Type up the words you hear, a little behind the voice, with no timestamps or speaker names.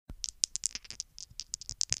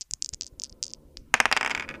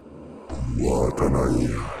Watanai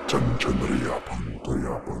Chanchandriyapan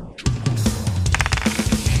Turiyapan.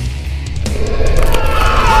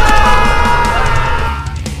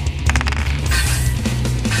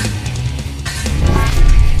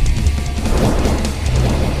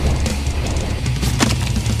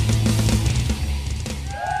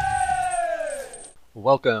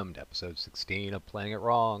 Welcome to episode 16 of Playing It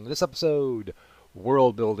Wrong. This episode,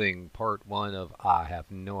 world building part 1 of I have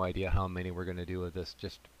no idea how many we're going to do with this,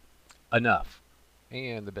 just enough.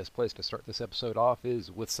 And the best place to start this episode off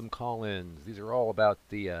is with some call-ins. These are all about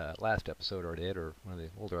the last episode I did, or one of the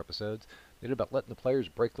older episodes. They did about letting the players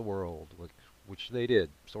break the world, which they did,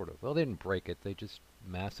 sort of. Well, they didn't break it, they just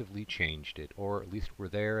massively changed it, or at least were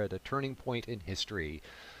there at a turning point in history.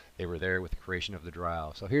 They were there with the creation of the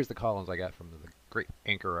Drow. So here's the call-ins I got from the great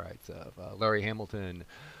anchorites of Larry Hamilton,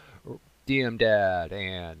 DM Dad,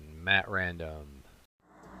 and Matt Random.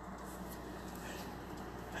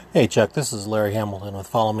 Hey Chuck, this is Larry Hamilton with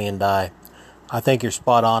Follow Me and Die. I think you're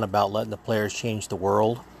spot on about letting the players change the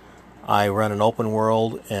world. I run an open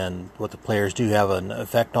world, and what the players do have an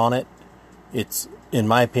effect on it. It's, in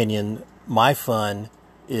my opinion, my fun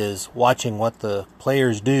is watching what the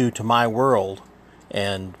players do to my world,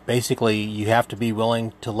 and basically you have to be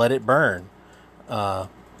willing to let it burn. Yeah,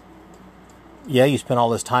 you spent all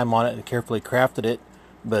this time on it and carefully crafted it,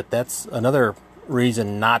 but that's another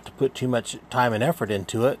reason not to put too much time and effort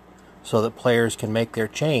into it so that players can make their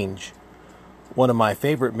change. One of my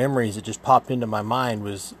favorite memories that just popped into my mind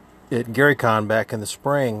was at GaryCon back in the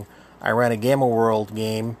spring. I ran a Gamma World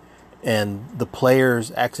game, and the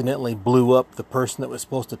players accidentally blew up the person that was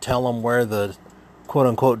supposed to tell them where the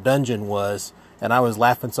quote-unquote dungeon was, and I was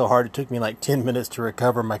laughing so hard it took me like 10 minutes to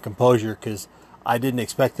recover my composure because I didn't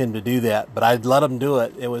expect them to do that, but I'd let them do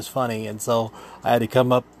it. It was funny, and so I had to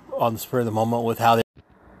come up on the spur of the moment with how they...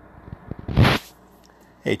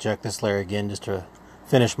 Hey Chuck, this is Larry again, just to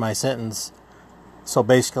finish my sentence. So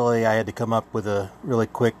basically I had to come up with a really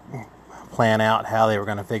quick plan out how they were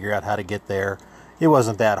going to figure out how to get there. It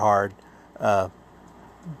wasn't that hard,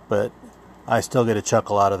 but I still get a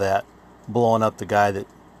chuckle out of that, blowing up the guy that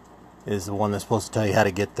is the one that's supposed to tell you how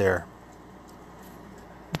to get there.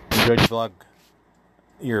 Enjoyed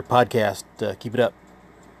your podcast. Keep it up.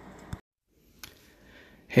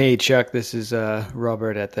 Hey Chuck, this is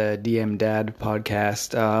Robert at the DM Dad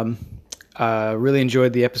podcast. Really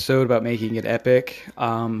enjoyed the episode about making it epic.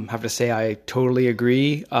 Have to say I totally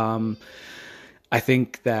agree. I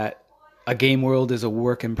think that a game world is a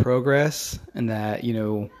work in progress, and that,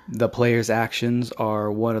 the player's actions are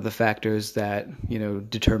one of the factors that,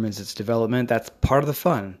 determines its development. That's part of the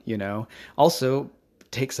fun, Also,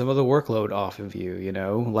 take some of the workload off of you,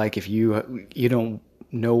 Like if you don't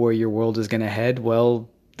know where your world is going to head, well,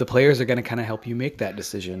 the players are going to kind of help you make that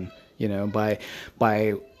decision, by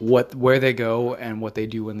where they go and what they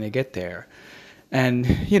do when they get there. And,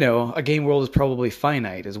 a game world is probably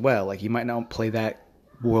finite as well. Like you might not play that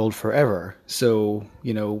world forever. So,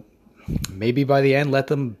 maybe by the end, let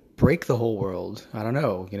them break the whole world. I don't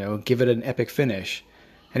know, give it an epic finish.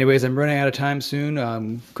 Anyways, I'm running out of time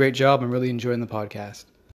soon. Great job. I'm really enjoying the podcast.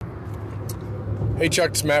 Hey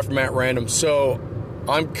Chuck, it's Matt from Matt Random. So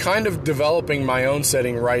I'm kind of developing my own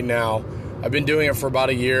setting right now. I've been doing it for about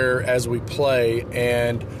a year as we play,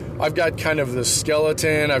 and I've got kind of the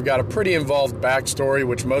skeleton. I've got a pretty involved backstory,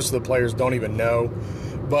 which most of the players don't even know.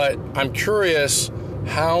 But I'm curious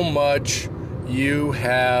how much you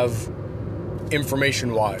have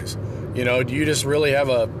information-wise. Do you just really have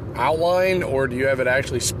a outline, or do you have it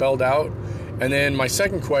actually spelled out? And then my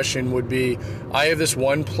second question would be, I have this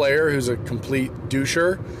one player who's a complete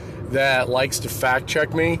doucher that likes to fact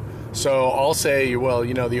check me. So I'll say, well,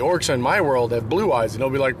 the orcs in my world have blue eyes, and he'll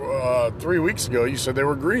be like, 3 weeks ago you said they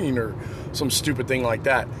were green, or some stupid thing like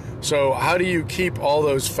that. So how do you keep all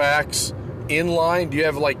those facts in line? Do you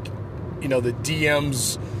have the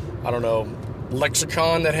DM's,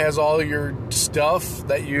 lexicon that has all your stuff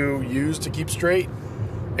that you use to keep straight?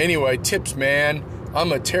 Anyway, tips, man.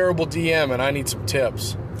 I'm a terrible DM and I need some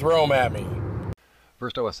tips. Throw them at me.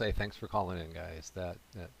 First, I want to say thanks for calling in, guys.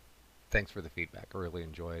 Thanks for the feedback. I really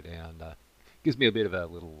enjoyed, and gives me a bit of a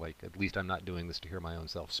little, at least I'm not doing this to hear my own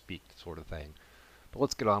self speak sort of thing. But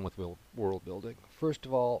let's get on with world building. First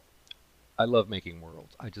of all, I love making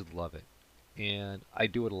worlds. I just love it. And I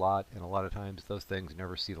do it a lot, and a lot of times those things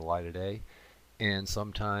never see the light of day. And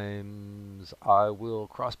sometimes I will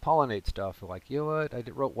cross-pollinate stuff. Like, what? I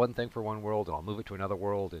wrote one thing for one world, and I'll move it to another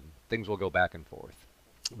world, and things will go back and forth.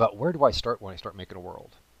 But where do I start when I start making a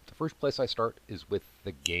world? The first place I start is with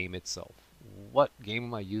the game itself. What game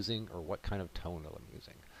am I using, or what kind of tone am I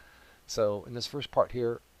using? So in this first part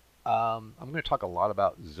here, I'm going to talk a lot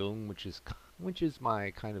about Zoom, which is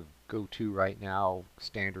my kind of go-to right now,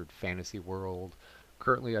 standard fantasy world.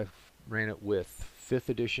 Currently, I've ran it with 5th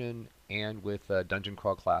edition and with Dungeon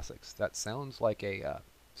Crawl Classics. That sounds like a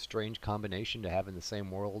strange combination to have in the same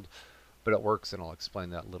world, but it works, and I'll explain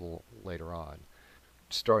that a little later on.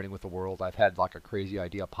 Starting with the world, I've had like a crazy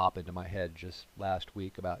idea pop into my head just last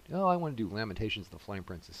week about, oh, I want to do Lamentations of the Flame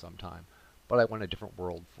Princess sometime, but I want a different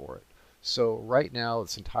world for it. So right now,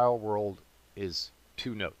 this entire world is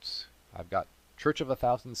 2 notes. I've got Church of a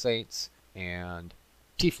Thousand Saints and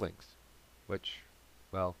Tieflings, which,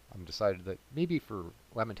 well, I'm decided that maybe for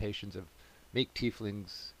Lamentations of make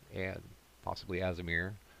Tieflings and possibly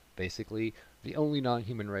Azamir, basically the only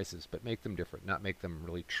non-human races, but make them different, not make them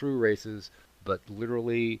really true races, but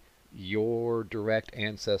literally your direct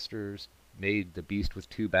ancestors made the beast with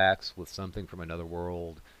 2 backs with something from another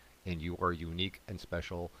world, and you are unique and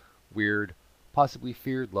special, weird, possibly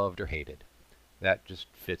feared, loved, or hated. That just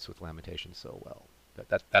fits with Lamentations so well.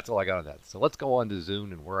 That's all I got on that. So let's go on to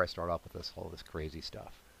Zune and where I start off with all this crazy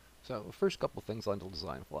stuff. So the first couple things on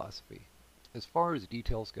design philosophy. As far as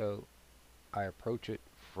details go, I approach it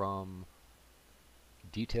from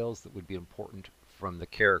details that would be important from the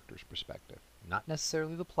character's perspective. Not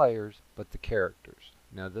necessarily the players, but the characters.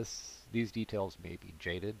 Now these details may be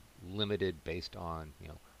jaded, limited based on,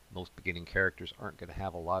 most beginning characters aren't going to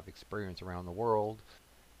have a lot of experience around the world.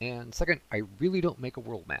 And second, I really don't make a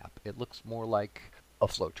world map. It looks more like a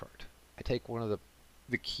flowchart. I take one of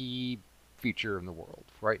the key feature in the world.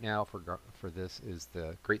 Right now for this is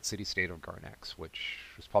the great city-state of Garnax, which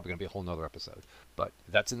is probably going to be a whole nother episode. But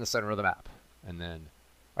that's in the center of the map. And then,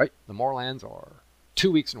 right, the Moorlands are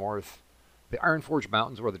 2 weeks north. The Ironforge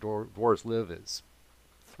Mountains, where the dwarves live, is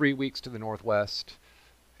 3 weeks to the northwest,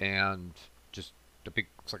 and just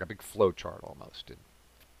looks like a big flow chart almost. And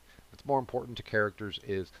what's more important to characters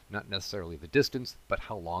is not necessarily the distance, but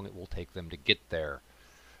how long it will take them to get there.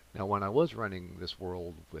 Now, when I was running this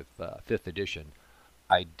world with 5th edition,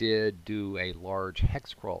 I did do a large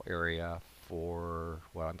hex crawl area for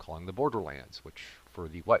what I'm calling the Borderlands, which for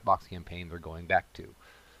the White Box campaign they're going back to,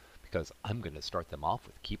 because I'm going to start them off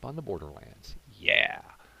with Keep on the Borderlands. Yeah!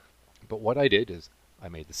 But what I did is I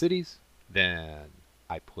made the cities, then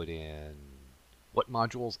I put in what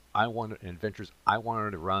modules I wanted and adventures I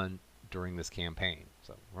wanted to run during this campaign.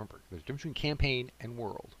 So remember, there's a difference between campaign and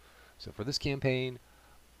world. So for this campaign,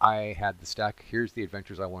 I had the stack, here's the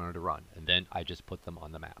adventures I wanted to run, and then I just put them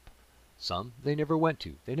on the map. Some they never went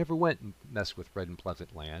to. They never went and messed with Red and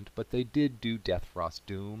Pleasant Land, but they did do Deathfrost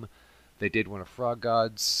Doom. They did one of Frog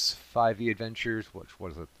God's 5e adventures, which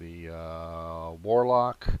was it, the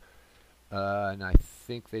Warlock, and I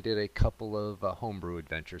think they did a couple of homebrew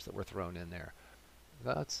adventures that were thrown in there.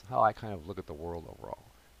 That's how I kind of look at the world overall.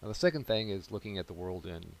 Now the second thing is looking at the world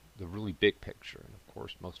in the really big picture, and of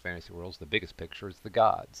course most fantasy worlds, the biggest picture is the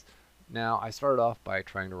gods. Now I started off by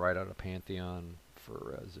trying to write out a pantheon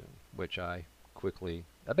for Zoom, which I quickly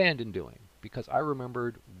abandoned doing, because I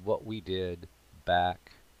remembered what we did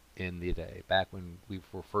back in the day, back when we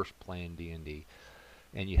were first playing D&D,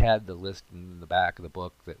 and you had the list in the back of the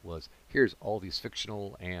book that was, here's all these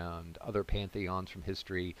fictional and other pantheons from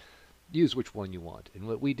history, use which one you want. And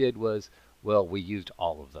what we did was, well, we used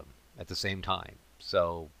all of them at the same time.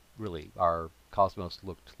 So really, our cosmos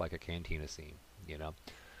looked like a cantina scene,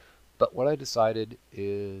 But what I decided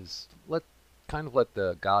is let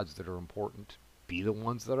the gods that are important be the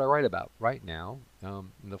ones that I write about. Right now,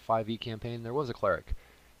 in the 5e campaign, there was a cleric,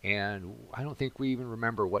 and I don't think we even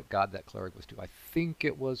remember what god that cleric was to. I think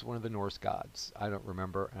it was one of the Norse gods. I don't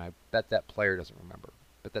remember, and I bet that player doesn't remember.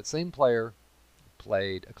 But that same player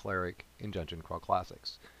played a cleric in Dungeon Crawl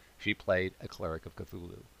Classics. She played a cleric of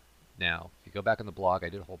Cthulhu. Now, if you go back on the blog, I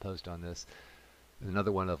did a whole post on this.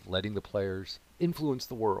 Another one of letting the players influence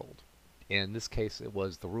the world. In this case, it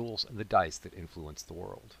was the rules and the dice that influenced the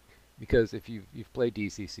world. Because if you've played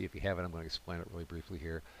DCC, if you haven't, I'm going to explain it really briefly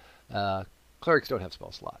here. Clerics don't have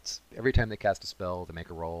spell slots. Every time they cast a spell, they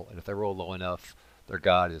make a roll, and if they roll low enough, their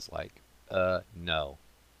god is like, no,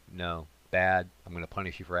 bad, I'm going to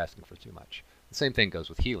punish you for asking for too much. The same thing goes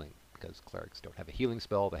with healing, because clerics don't have a healing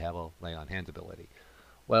spell, they have a lay on hands ability.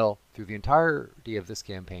 Well, through the entirety of this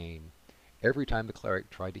campaign, every time the cleric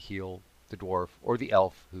tried to heal the dwarf or the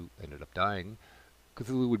elf who ended up dying,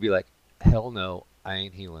 Cthulhu would be like, hell no, I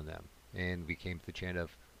ain't healing them. And we came to the chant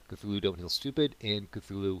of Cthulhu don't heal stupid, and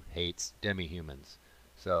Cthulhu hates demi-humans.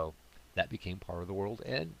 So that became part of the world,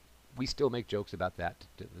 and we still make jokes about that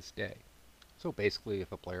to this day. So basically,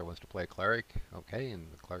 if a player wants to play a cleric, okay, and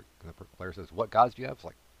the player says, what gods do you have? It's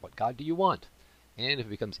like, what god do you want? And if it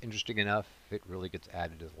becomes interesting enough, it really gets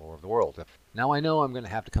added to the lore of the world. Now I know I'm going to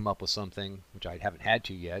have to come up with something, which I haven't had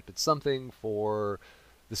to yet, but something for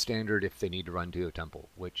the standard if they need to run to a temple,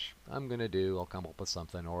 which I'm going to do. I'll come up with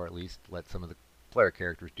something, or at least let some of the player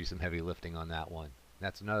characters do some heavy lifting on that one.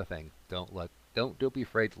 That's another thing. Don't be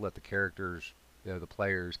afraid to let the characters, the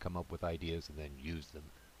players, come up with ideas and then use them.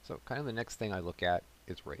 So kind of the next thing I look at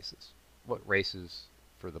is races. What races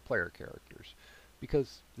for the player characters?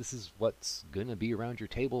 Because this is what's gonna be around your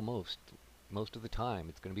table most of the time.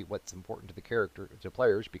 It's gonna be what's important to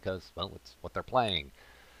players, because, well, it's what they're playing.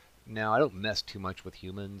 Now I don't mess too much with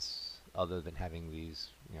humans, other than having these,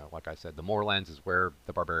 like I said, the Moorlands is where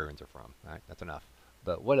the barbarians are from. Right? That's enough.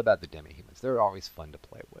 But what about the demi-humans? They're always fun to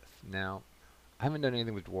play with. Now, I haven't done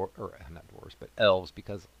anything with not dwarves, but elves,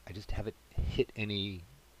 because I just haven't hit any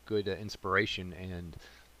good inspiration, and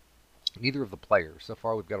neither of the players. So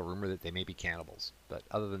far, we've got a rumor that they may be cannibals, but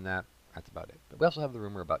other than that, that's about it. But we also have the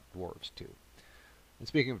rumor about dwarves, too. And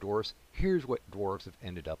speaking of dwarves, here's what dwarves have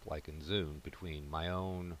ended up like in Zune, between my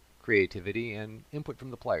own creativity and input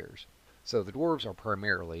from the players. So the dwarves are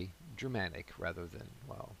primarily Germanic, rather than,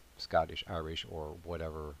 well, Scottish, Irish, or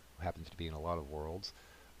whatever happens to be in a lot of worlds.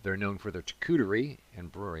 They're known for their charcuterie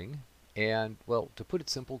and brewing, and, well, to put it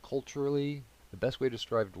simple, culturally, the best way to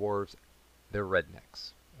describe dwarves, they're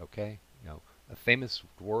rednecks. Okay? A famous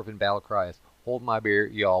dwarven battle cry is, "Hold my beer,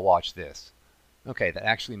 y'all watch this." Okay, that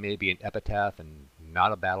actually may be an epitaph and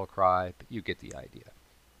not a battle cry, but you get the idea.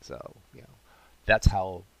 So, that's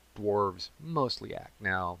how dwarves mostly act.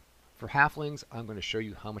 Now, for halflings, I'm going to show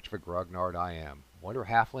you how much of a grognard I am. What are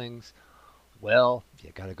halflings? Well,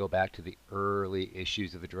 you got to go back to the early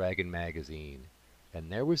issues of the Dragon magazine. And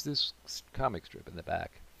there was this comic strip in the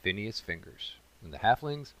back, Phineas Fingers. And the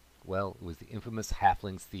halflings, well, it was the infamous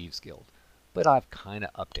Halflings Thieves Guild. But I've kind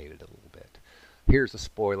of updated it a little bit. Here's a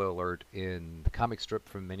spoiler alert. In the comic strip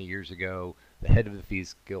from many years ago, the head of the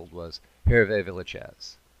Thieves Guild was Hervé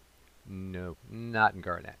Villachez. No, not in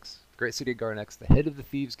Garnex. The great city of Garnex, the head of the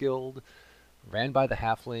Thieves Guild, ran by the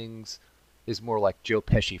halflings, is more like Joe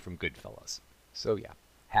Pesci from Goodfellas. So yeah,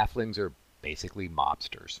 halflings are basically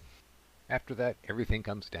mobsters. After that, everything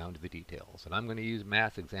comes down to the details, and I'm going to use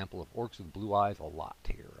Matt's example of orcs with blue eyes a lot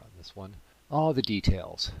here on this one. Oh, the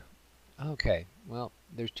details. Okay, well,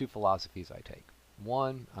 there's two philosophies I take.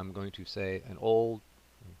 One, I'm going to say an old,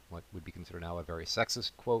 what would be considered now a very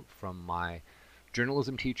sexist quote from my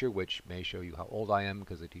journalism teacher, which may show you how old I am,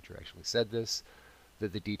 because the teacher actually said this,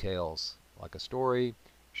 that the details, like a story,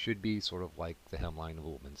 should be sort of like the hemline of a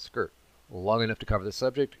woman's skirt. Long enough to cover the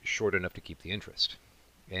subject, short enough to keep the interest.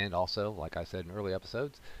 And also, like I said in early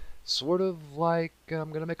episodes, sort of like, I'm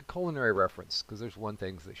going to make a culinary reference, because there's one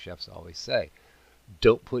thing that chefs always say.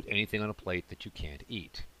 Don't put anything on a plate that you can't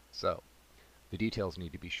eat. So, the details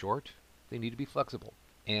need to be short, they need to be flexible,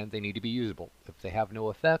 and they need to be usable. If they have no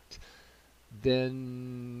effect,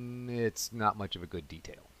 then it's not much of a good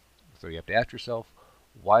detail. So you have to ask yourself,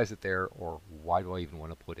 why is it there, or why do I even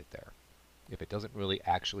want to put it there? If it doesn't really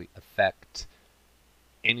actually affect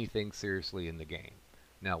anything seriously in the game.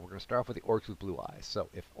 Now, we're going to start off with the orcs with blue eyes. So,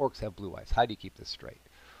 if orcs have blue eyes, how do you keep this straight?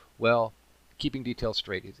 Well, keeping details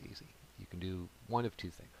straight is easy. You can do one of two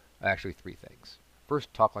things. Actually, three things.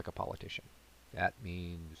 First, talk like a politician. That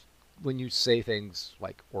means when you say things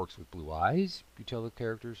like orcs with blue eyes, you tell the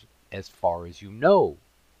characters, as far as you know,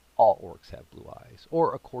 all orcs have blue eyes.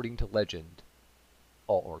 Or, according to legend,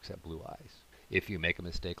 all orcs have blue eyes. If you make a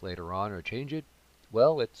mistake later on or change it,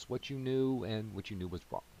 well, it's what you knew, and what you knew was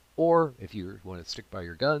wrong. Or, if you want to stick by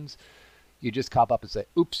your guns, you just cop up and say,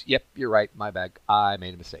 oops, yep, you're right, my bad, I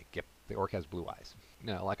made a mistake. Yep, the orc has blue eyes.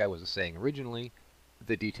 Now, like I was saying originally,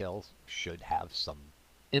 the details should have some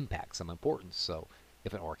impact, some importance. So,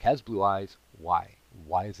 if an orc has blue eyes, why?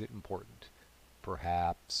 Why is it important?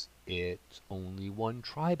 Perhaps it's only one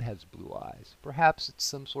tribe has blue eyes. Perhaps it's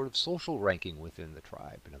some sort of social ranking within the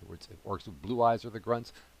tribe. In other words, if orcs with blue eyes are the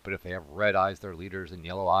grunts, but if they have red eyes, they're leaders, and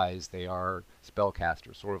yellow eyes, they are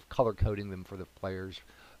spellcasters, sort of color-coding them for the player's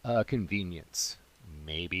convenience.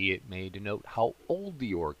 Maybe it may denote how old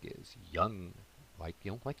the orc is. Young, like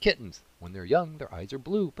kittens. When they're young, their eyes are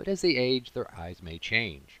blue, but as they age, their eyes may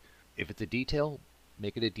change. If it's a detail,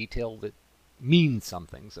 make it a detail that means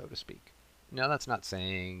something, so to speak. Now, that's not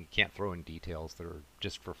saying you can't throw in details that are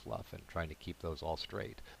just for fluff and trying to keep those all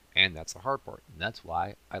straight. And that's the hard part. And that's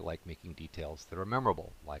why I like making details that are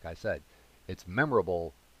memorable. Like I said, it's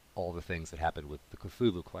memorable, all the things that happened with the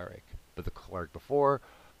Cthulhu cleric. But the cleric before,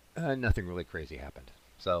 nothing really crazy happened.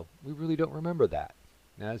 So we really don't remember that.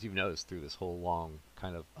 Now, as you've noticed through this whole long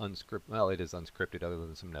kind of unscripted, well, it is unscripted other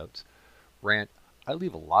than some notes, rant, I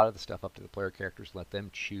leave a lot of the stuff up to the player characters, let them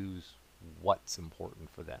choose what's important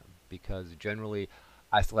for them, because generally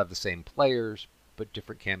I still have the same players but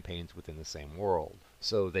different campaigns within the same world.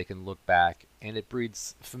 So they can look back and it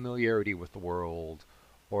breeds familiarity with the world,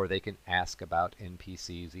 or they can ask about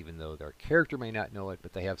NPCs even though their character may not know it,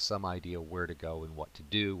 but they have some idea where to go and what to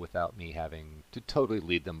do without me having to totally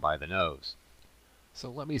lead them by the nose. So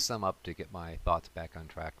let me sum up to get my thoughts back on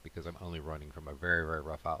track, because I'm only running from a very, very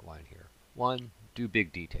rough outline here. 1, do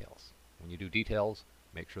big details. When you do details,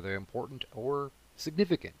 make sure they're important or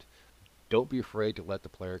significant. Don't be afraid to let the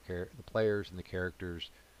players and the characters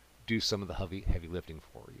do some of the heavy lifting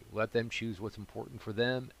for you. Let them choose what's important for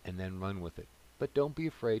them and then run with it. But don't be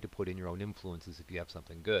afraid to put in your own influences if you have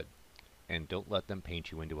something good. And don't let them paint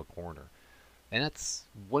you into a corner. And that's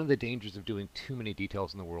one of the dangers of doing too many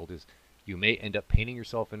details in the world, is you may end up painting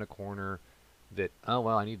yourself in a corner that, oh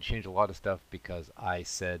well, I need to change a lot of stuff because I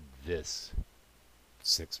said this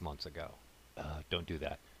 6 months ago. Don't do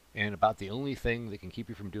that. And about the only thing that can keep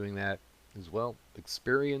you from doing that is, well,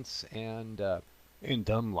 experience and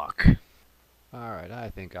dumb luck. Alright, I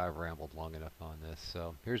think I've rambled long enough on this,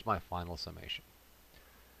 so here's my final summation.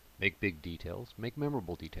 Make big details, make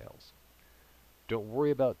memorable details. Don't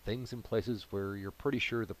worry about things in places where you're pretty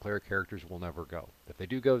sure the player characters will never go. If they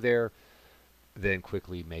do go there, then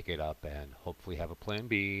quickly make it up and hopefully have a plan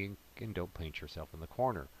B, and don't paint yourself in the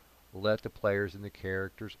corner. Let the players and the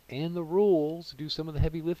characters and the rules do some of the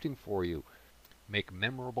heavy lifting for you. Make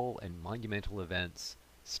memorable and monumental events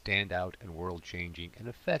stand out and world-changing and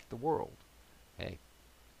affect the world. Hey,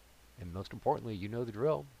 and most importantly, you know the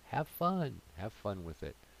drill. Have fun. Have fun with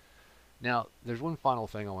it. Now, there's one final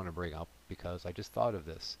thing I want to bring up, because I just thought of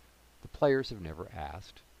this. The players have never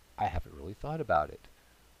asked. I haven't really thought about it.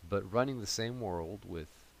 But running the same world with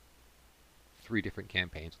 3 different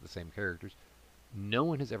campaigns with the same characters, no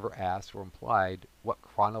one has ever asked or implied what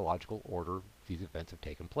chronological order these events have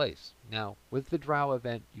taken place. Now, with the Drow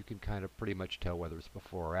event, you can kind of pretty much tell whether it's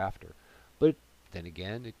before or after. But then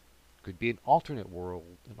again, it could be an alternate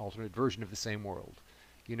world, an alternate version of the same world.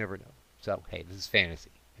 You never know. So, hey, this is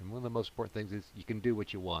fantasy. And one of the most important things is you can do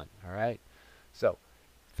what you want, alright? So,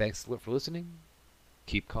 thanks for listening.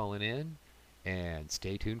 Keep calling in. And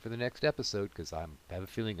stay tuned for the next episode, because I have a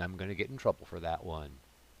feeling I'm going to get in trouble for that one.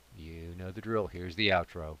 You know the drill. Here's the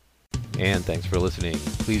outro. And thanks for listening.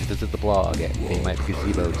 Please visit the blog at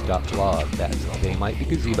theymightbegazebos.blog. That's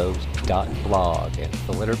theymightbegazebos.blog. And it's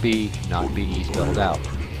the letter B, not B spelled out.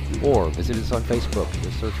 Or visit us on Facebook.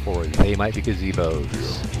 Just search for They Might Be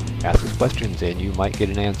Gazebos. Ask us questions and you might get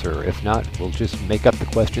an answer. If not, we'll just make up the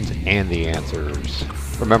questions and the answers.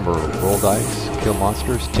 Remember, roll dice, kill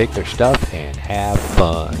monsters, take their stuff, and have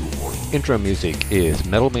fun. Intro music is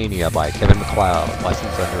Metal Mania by Kevin MacLeod,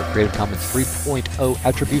 licensed under a Creative Commons 3.0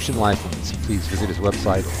 Attribution License. Please visit his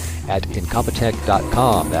website at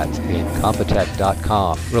incompetech.com. That's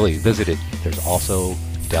incompetech.com. Really, visit it. There's also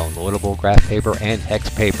downloadable graph paper and hex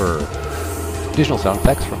paper. Additional sound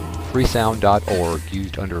effects from freesound.org,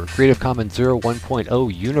 used under Creative Commons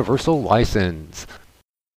 0.1.0 Universal License.